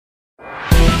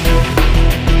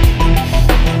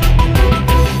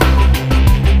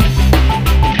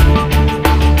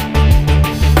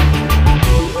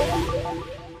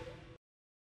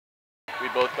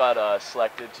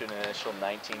selected to an initial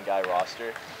 19-guy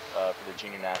roster for the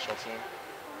junior national team.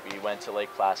 We went to Lake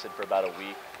Placid for about a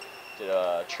week, did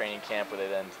a training camp where they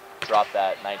then dropped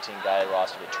that 19-guy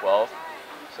roster to 12.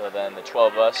 So then the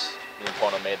 12 of us, me and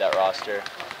Kupono made that roster,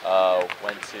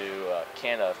 went to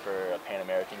Canada for a Pan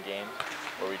American game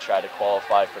where we tried to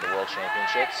qualify for the World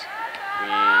Championships.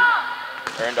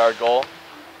 We earned our goal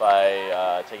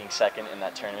by taking second in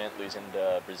that tournament, losing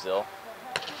to Brazil.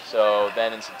 So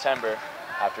then in September,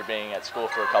 after being at school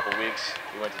for a couple weeks,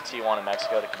 we went to Tijuana,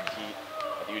 Mexico to compete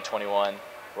at the U21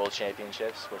 World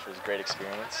Championships, which was a great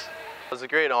experience. It was a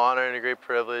great honor and a great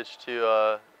privilege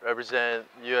to represent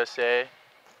USA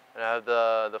and have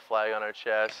the flag on our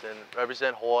chest and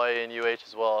represent Hawaii and UH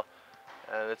as well.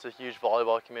 And it's a huge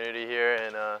volleyball community here,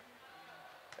 and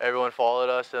everyone followed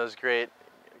us, and it was great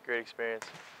experience.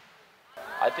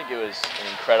 I think it was an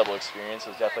incredible experience. It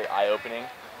was definitely eye-opening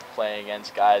playing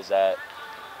against guys that,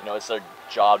 you know, it's their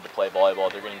job to play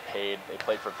volleyball. They're getting paid. They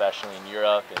play professionally in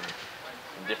Europe and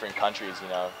in different countries, you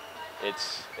know. It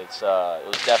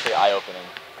was definitely eye-opening.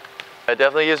 It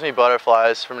definitely gives me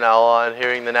butterflies from now on,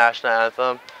 hearing the national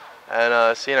anthem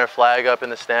and seeing our flag up in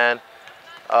the stand.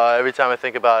 Every time I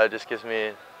think about it, it just gives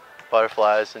me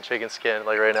butterflies and chicken skin,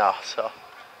 like right now. So.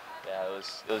 Yeah, it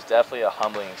was definitely a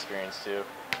humbling experience too.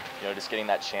 You know, just getting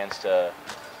that chance to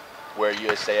wear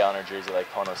USA on our jersey, like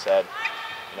Kupono said.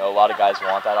 You know, a lot of guys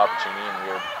want that opportunity, and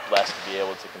we were blessed to be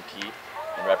able to compete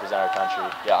and represent our country.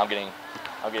 Yeah, I'm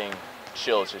getting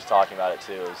chills just talking about it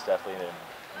too. It was definitely an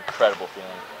incredible feeling.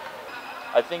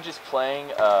 I think just playing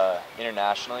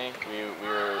internationally, we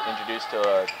were introduced to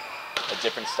a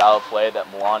different style of play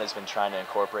that Milan has been trying to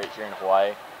incorporate here in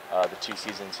Hawaii the 2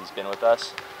 seasons he's been with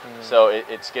us. So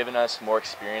it's given us more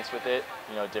experience with it,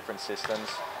 you know, different systems.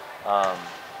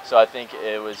 So I think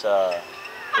it was a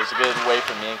good way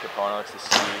for me and Kupono to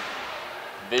see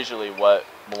visually what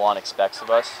Milan expects of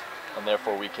us, and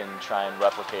therefore we can try and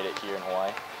replicate it here in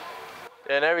Hawaii.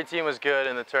 And every team was good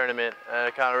in the tournament, and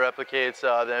it kind of replicates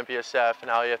the MPSF and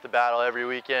how you have to battle every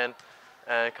weekend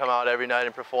and come out every night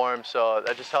and perform. So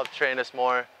that just helped train us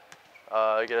more,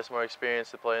 get us more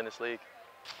experience to play in this league.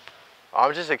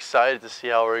 I'm just excited to see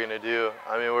how we're going to do.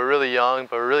 I mean, we're really young,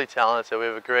 but we're really talented. We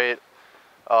have a great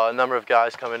number of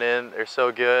guys coming in. They're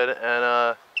so good, and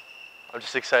I'm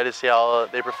just excited to see how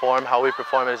they perform, how we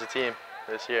perform as a team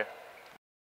this year.